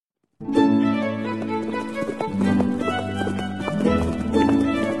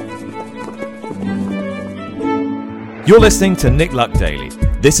You're listening to Nick Luck Daily.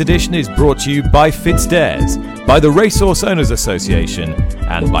 This edition is brought to you by FitzDares, by the Racehorse Owners Association,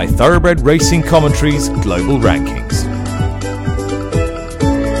 and by Thoroughbred Racing Commentary's Global Rankings.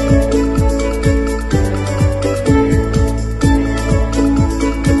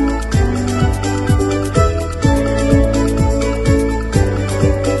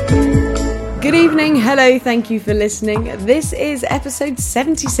 Good evening, hello, thank you for listening. This is episode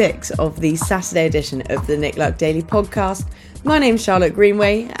 76 of the Saturday edition of the Nick Luck Daily podcast. My name's Charlotte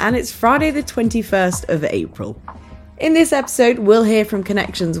Greenway and it's Friday the 21st of April. In this episode, we'll hear from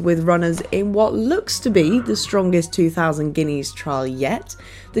connections with runners in what looks to be the strongest 2,000 Guineas trial yet,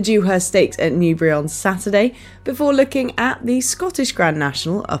 the Dewhurst Stakes at Newbury on Saturday, before looking at the Scottish Grand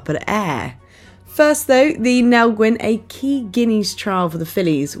National up at Ayr. First though, the Nelgwyn, a key Guineas trial for the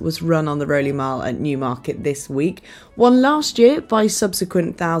fillies, was run on the Rolling Mile at Newmarket this week, won last year by subsequent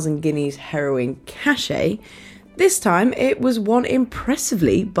 1,000 Guineas heroine Cachet. This time it was won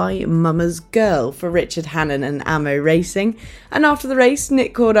impressively by Mama's Girl for Richard Hannon and Amo Racing, and after the race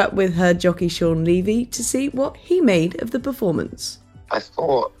Nick caught up with her jockey Sean Levey to see what he made of the performance. I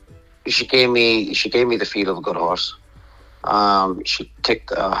thought she gave me the feel of a good horse. She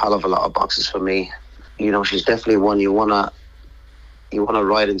ticked a hell of a lot of boxes for me. You know, she's definitely one you wanna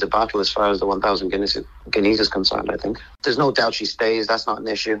ride into battle as far as the 1,000 Guineas is concerned. I think there's no doubt she stays. That's not an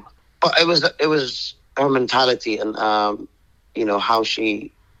issue. But it was her mentality and you know how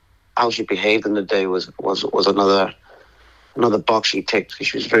she behaved in the day was another box she ticked.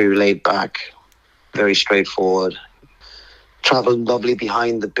 She was very laid back, very straightforward, travelled lovely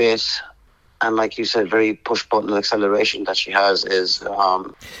behind the bit. And like you said, very push-button acceleration that she has is...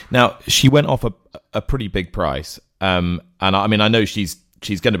 Now, she went off a pretty big price. And I mean, I know she's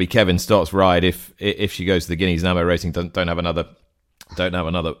going to be Kevin Stott's ride if she goes to the Guineas and Amo Racing don't have another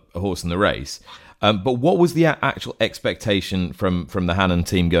horse in the race. But what was the actual expectation from the Hannon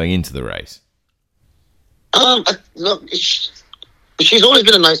team going into the race? Look, she's always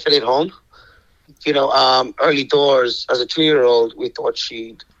been a nice filly at home. You know, early doors, as a 2-year-old, we thought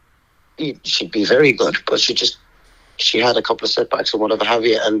she'd be very good, but she had a couple of setbacks and whatever have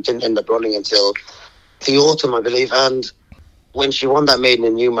you, and didn't end up running until the autumn, I believe. And when she won that maiden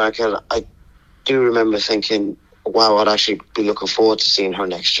in Newmarket, I do remember thinking, wow, I'd actually be looking forward to seeing her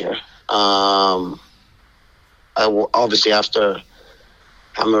next year. Obviously after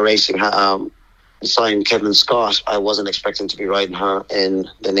Amo Racing signed Kevin Scott, I wasn't expecting to be riding her in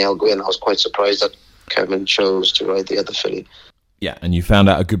the Nelgwyn. I was quite surprised that Kevin chose to ride the other filly. Yeah, and you found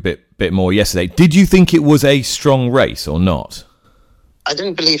out a good bit more yesterday. Did you think it was a strong race or not? I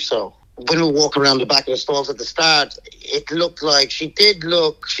didn't believe so. When we walk around the back of the stalls at the start, it looked like she did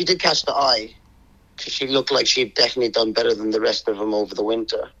catch the eye. She looked like she'd definitely done better than the rest of them over the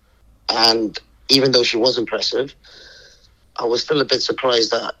winter. And even though she was impressive, I was still a bit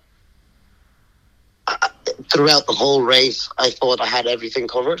surprised that throughout the whole race, I thought I had everything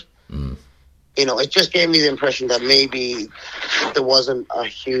covered. Mm. You know, it just gave me the impression that maybe there wasn't a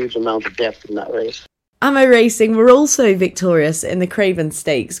huge amount of depth in that race. Amo Racing were also victorious in the Craven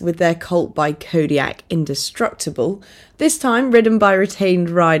Stakes with their colt by Kodiak Indestructible, this time ridden by retained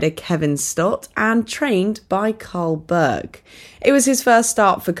rider Kevin Stott and trained by Karl Burke. It was his first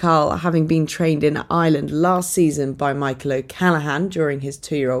start for Karl, having been trained in Ireland last season by Michael O'Callaghan during his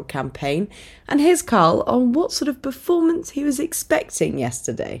 2-year-old campaign, and here's Karl on what sort of performance he was expecting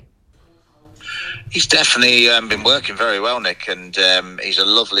yesterday. He's definitely been working very well, Nick, and he's a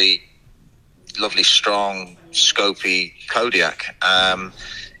lovely, strong, scopy Kodiak.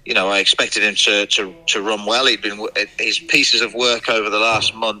 You know, I expected him to run well. His pieces of work over the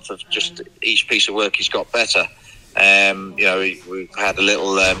last month of just each piece of work he's got better. You know, we've had a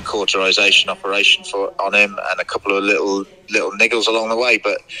little cauterization operation on him and a couple of little niggles along the way,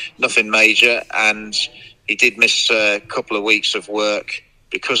 but nothing major. And he did miss a couple of weeks of work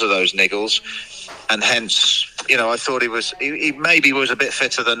because of those niggles, and hence, you know, I thought he maybe was a bit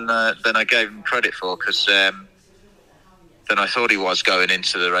fitter than I gave him credit for, because than I thought he was going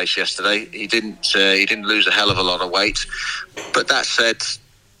into the race yesterday. He didn't lose a hell of a lot of weight, but that said,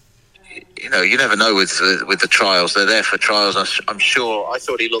 you know, you never know with the trials. They're there for trials. I'm sure. I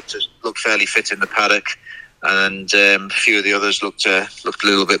thought he looked fairly fit in the paddock. And a few of the others looked a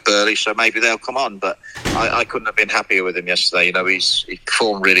little bit burly, so maybe they'll come on. But I couldn't have been happier with him yesterday. You know, he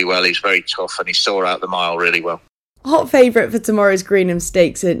performed really well. He's very tough, and he saw out the mile really well. Hot favourite for tomorrow's Greenham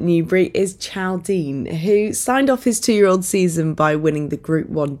Stakes at Newbury is Chaldean, who signed off his 2-year-old season by winning the Group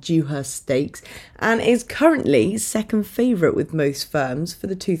 1 Dewhurst Stakes and is currently second favourite with most firms for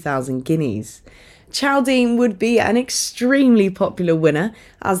the 2,000 guineas. Chaldean would be an extremely popular winner,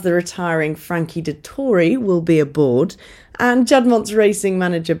 as the retiring Frankie Dettori will be aboard, and Juddmonte Racing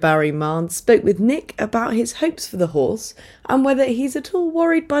manager Barry Mahon spoke with Nick about his hopes for the horse and whether he's at all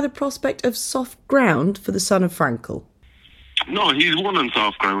worried by the prospect of soft ground for the son of Frankel. No, he's won on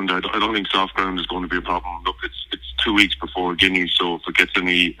soft ground. I don't think soft ground is going to be a problem. Look, it's 2 weeks before Guineas, so if it gets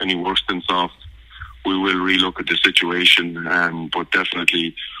any worse than soft, we will relook at the situation, but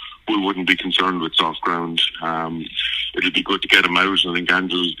definitely we wouldn't be concerned with soft ground. It'll be good to get him out. I think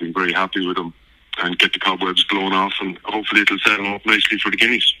Angela's been very happy with him, and get the cobwebs blown off, and hopefully it'll set him up nicely for the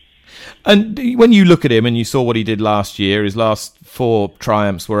Guineas. And when you look at him and you saw what he did last year, his last 4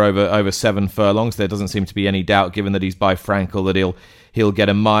 triumphs were over 7 furlongs. There doesn't seem to be any doubt, given that he's by Frankel, that he'll get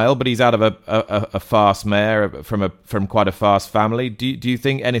a mile. But he's out of a fast mare from quite a fast family. Do you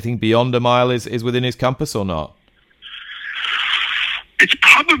think anything beyond a mile is within his compass or not? It's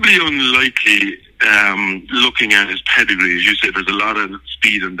probably unlikely, looking at his pedigree. As you said, there's a lot of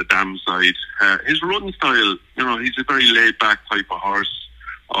speed on the dam side. His run style, he's a very laid-back type of horse,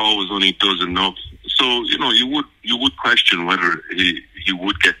 always only does enough. So, you would question whether he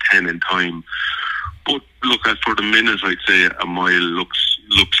would get 10 in time. But look, for the minute, I'd say a mile looks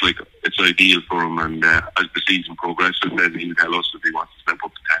like it's ideal for him. And as the season progresses, then he'll tell us if he wants to step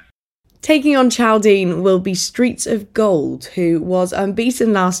up to 10. Taking on Chaldean will be Streets of Gold, who was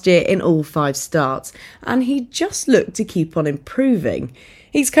unbeaten last year in all 5 starts, and he just looked to keep on improving.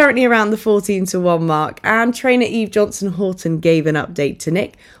 He's currently around the 14-1 mark, and trainer Eve Johnson Houghton gave an update to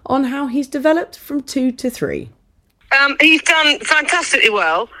Nick on how he's developed from 2 to 3. He's done fantastically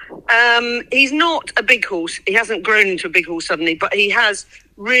well. He's not a big horse. He hasn't grown into a big horse suddenly, but he has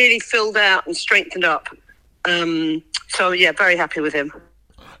really filled out and strengthened up. Very happy with him.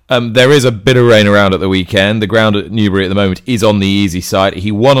 There is a bit of rain around at the weekend. The ground at Newbury at the moment is on the easy side. He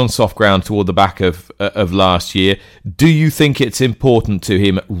won on soft ground toward the back of last year. Do you think it's important to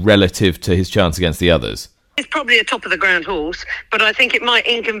him relative to his chance against the others? He's probably a top-of-the-ground horse, but I think it might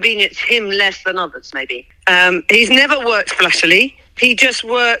inconvenience him less than others, maybe. He's never worked flashily. He just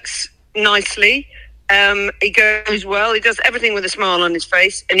works nicely. He goes well. He does everything with a smile on his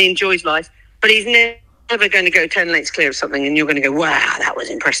face, and he enjoys life. But he's never going to go 10 lengths clear of something and you're going to go, wow, that was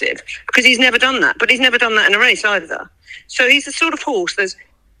impressive, because he's never done that. But he's never done that in a race either. So he's the sort of horse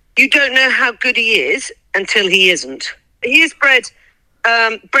you don't know how good he is until he isn't. He is bred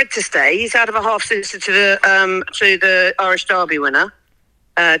to stay. He's out of a half sister to the Irish Derby winner,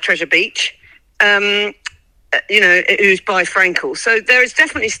 Treasure Beach, who's by Frankel. So there is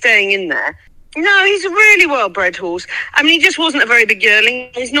definitely staying in there. No, he's a really well-bred horse. I mean, he just wasn't a very big yearling.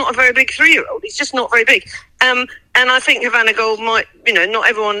 He's not a very big 3-year-old. He's just not very big. And I think Havana Gold might, not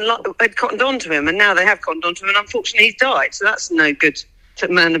everyone had cottoned on to him, and now they have cottoned on to him, and unfortunately he's died. So that's no good to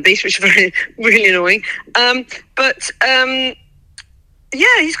man and beast, which is very, really annoying. He's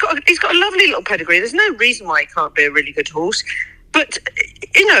got a lovely little pedigree. There's no reason why he can't be a really good horse. But,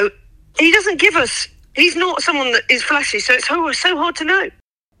 he doesn't give us... He's not someone that is flashy, so it's so hard to know.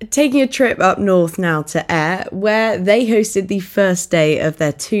 Taking a trip up north now to Ayr, where they hosted the first day of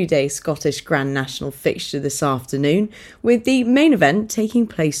their 2-day Scottish Grand National fixture this afternoon, with the main event taking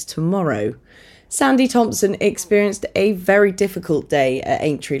place tomorrow. Sandy Thompson experienced a very difficult day at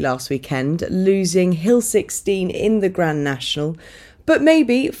Aintree last weekend, losing Hill 16 in the Grand National, but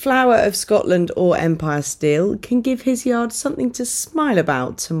maybe Flower of Scotland or Empire Steel can give his yard something to smile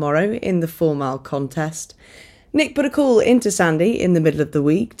about tomorrow in the 4-mile contest. Nick put a call into Sandy in the middle of the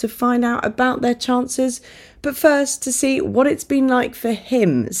week to find out about their chances, but first to see what it's been like for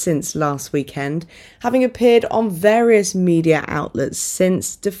him since last weekend, having appeared on various media outlets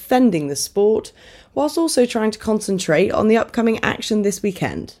since, defending the sport, whilst also trying to concentrate on the upcoming action this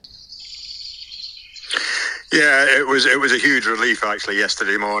weekend. Yeah, it was a huge relief actually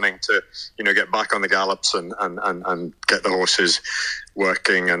yesterday morning to get back on the gallops and get the horses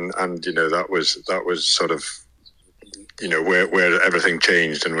working and that was sort of where everything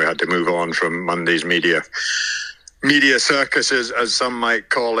changed, and we had to move on from Monday's media circus, as some might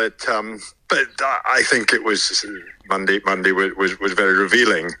call it. But I think it was Monday was very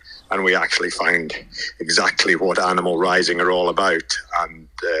revealing, and we actually found exactly what Animal Rising are all about. And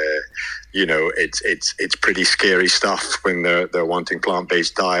it's pretty scary stuff when they're wanting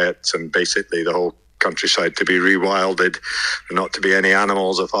plant-based diets and basically the whole countryside to be rewilded, not to be any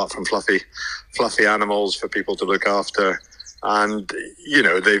animals apart from fluffy animals for people to look after. And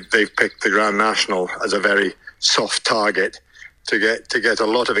they've picked the Grand National as a very, soft target to get a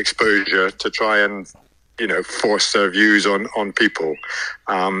lot of exposure to try and force their views on people.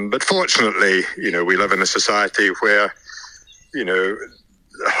 But fortunately, we live in a society where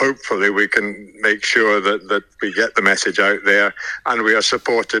hopefully we can make sure that we get the message out there, and we are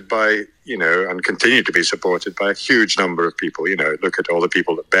supported by and continue to be supported by a huge number of people. Look at all the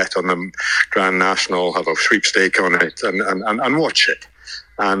people that bet on the Grand National, have a sweepstake on it, and watch it,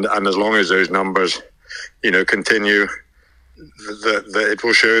 and as long as those numbers continue, it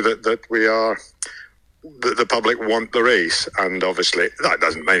will show that we are the public want the race. And obviously that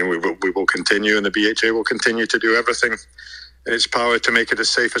doesn't mean we will continue, and the BHA will continue to do everything in its power to make it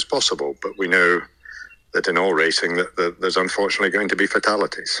as safe as possible. But we know that in all racing that there's unfortunately going to be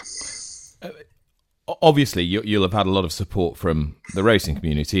fatalities. Obviously, you'll have had a lot of support from the racing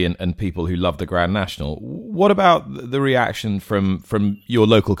community and people who love the Grand National. What about the reaction from your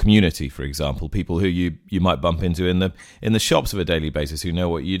local community, for example, people who you might bump into in the shops of a daily basis who know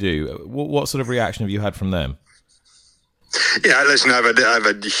what you do? What sort of reaction have you had from them? Yeah, listen, I've had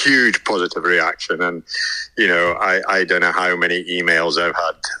a huge positive reaction, and I don't know how many emails I've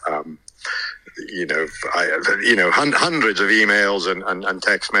had. Hundreds of emails and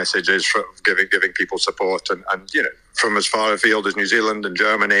text messages from giving people support, and from as far afield as New Zealand and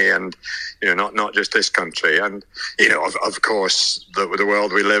Germany, and not just this country. And of course the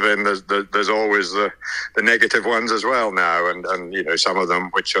world we live in, there's always the negative ones as well now, and some of them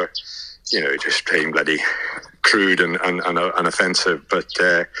which are just plain bloody crude and offensive, but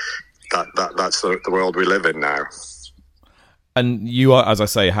that's the world we live in now. And you are, as I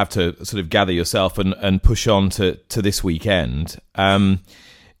say, have to sort of gather yourself and push on to this weekend.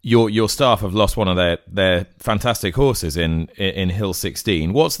 Your staff have lost one of their fantastic horses in Hill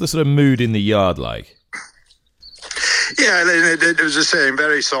 16. What's the sort of mood in the yard like? Yeah, it was the same,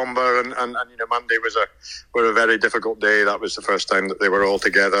 very sombre, and Monday was a very difficult day. That was the first time that they were all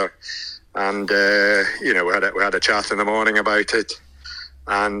together, and we had a chat in the morning about it,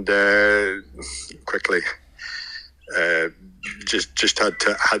 and quickly just had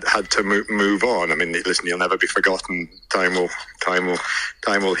to move on. I mean, listen, he'll never be forgotten. Time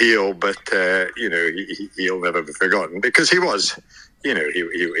will heal, but he'll never be forgotten, because he was.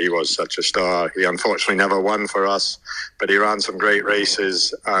 He was such a star. He unfortunately never won for us, but he ran some great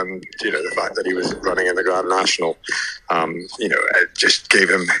races, and the fact that he was running in the Grand National, it just gave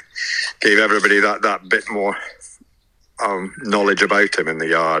everybody that bit more knowledge about him in the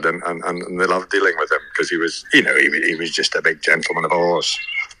yard, and they loved dealing with him, because he was just a big gentleman of a horse.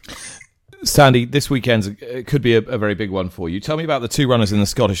 Sandy, this weekend could be a very big one for you. Tell me about the two runners in the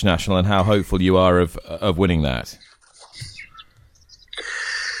Scottish National and how hopeful you are of winning that.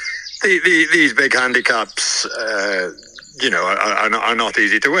 These big handicaps, are not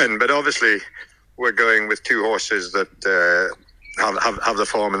easy to win. But obviously, we're going with two horses that have the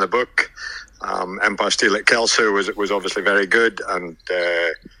form in the book. Empire Steel at Kelso was obviously very good, and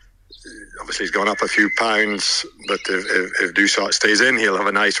obviously he's gone up a few pounds. But if Dewhurst stays in, he'll have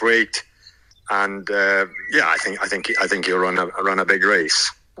a nice weight. And I think he'll run a big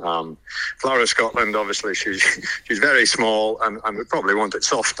race. Flower of Scotland, obviously she's very small, and we probably want it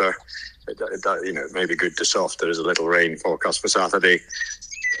softer. It may be good to soft. There is a little rain forecast for Saturday,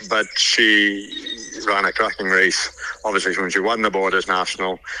 but she ran a cracking race. Obviously, when she won the Borders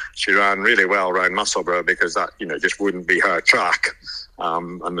National, she ran really well around Musselburgh, because that just wouldn't be her track,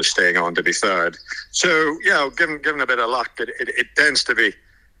 and was staying on to be third. So given a bit of luck, it tends to be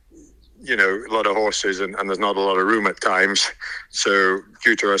a lot of horses, and there's not a lot of room at times. So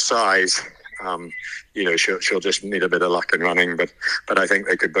due to her size, she'll just need a bit of luck in running. But I think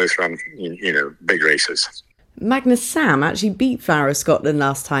they could both run, big races. Magna Sam actually beat Flower of Scotland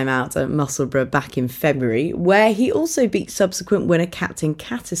last time out at Musselburgh back in February, where he also beat subsequent winner Captain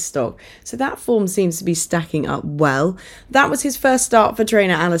Catterstock. So that form seems to be stacking up well. That was his first start for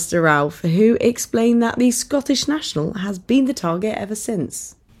trainer Alastair Ralph, who explained that the Scottish National has been the target ever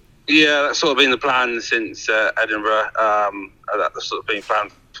since. Yeah, that's sort of been the plan since Edinburgh. That's sort of been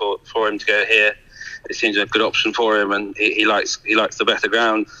planned for him to go here. It seems a good option for him, and he likes the better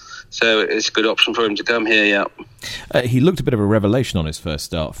ground. So it's a good option for him to come here, yeah. He looked a bit of a revelation on his first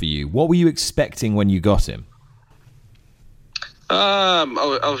start for you. What were you expecting when you got him?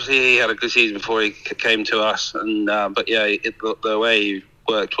 Obviously, he had a good season before he came to us, and but yeah, the way he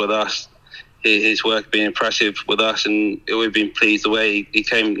worked with us, his work had been impressive with us, and we've been pleased the way he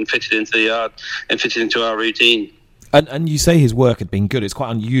came and fitted into the yard and fitted into our routine. And you say his work had been good. It's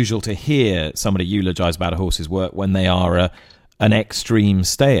quite unusual to hear somebody eulogise about a horse's work when they are an extreme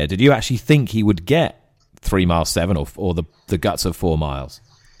stayer. Did you actually think he would get 3 miles 7 or the guts of 4 miles?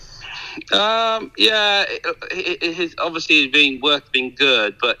 His obviously his been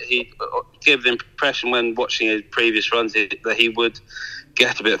good, but he gave the impression when watching his previous runs that he would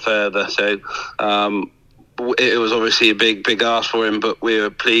get a bit further. So it was obviously a big ask for him, but we were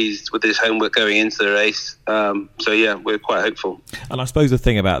pleased with his homework going into the race. We're quite hopeful. And I suppose the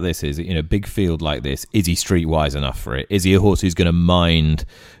thing about this is, big field like this, is he streetwise enough for it? Is he a horse who's going to mind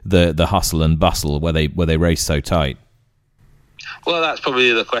the hustle and bustle where they race so tight? Well, that's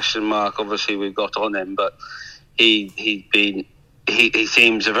probably the question mark. Obviously, we've got on him, but he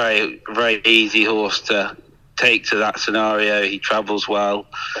seems a very, very easy horse to take to that scenario. He travels well.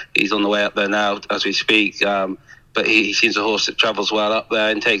 He's on the way up there now as we speak. But he seems a horse that travels well up there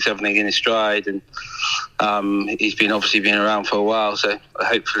and takes everything in his stride. And he's been around for a while, so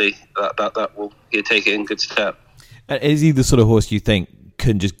hopefully that will take it in good step. Is he the sort of horse you think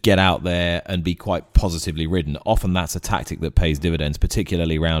can just get out there and be quite positively ridden? Often that's a tactic that pays dividends,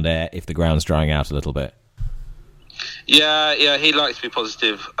 particularly round air if the ground's drying out a little bit. Yeah, he likes to be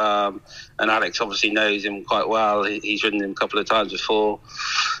positive, and Alex obviously knows him quite well. He's ridden him a couple of times before,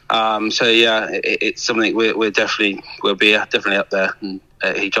 it's something we'll be definitely up there. And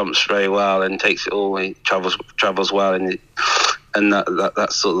he jumps very well and takes it all. He travels well, and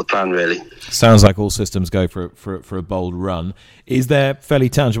that's sort of the plan, really. Sounds like all systems go for a bold run. Is there fairly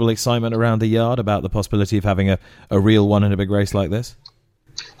tangible excitement around the yard about the possibility of having a real one in a big race like this?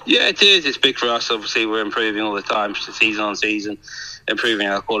 Yeah, it is. It's big for us. Obviously, we're improving all the time, season on season, improving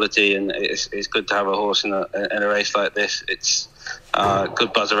our quality, and it's good to have a horse in a race like this. It's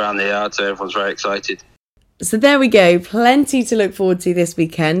good buzz around the yard, so everyone's very excited. So there we go, plenty to look forward to this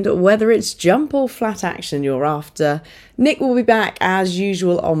weekend, whether it's jump or flat action you're after. Nick will be back as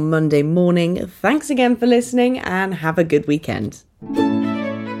usual on Monday morning. Thanks again for listening and have a good weekend.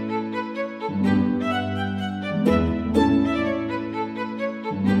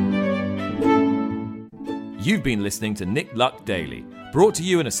 You've been listening to Nick Luck Daily, brought to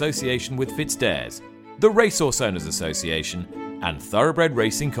you in association with FitzDares, the Racehorse Owners Association, and Thoroughbred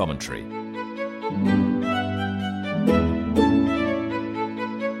Racing Commentary.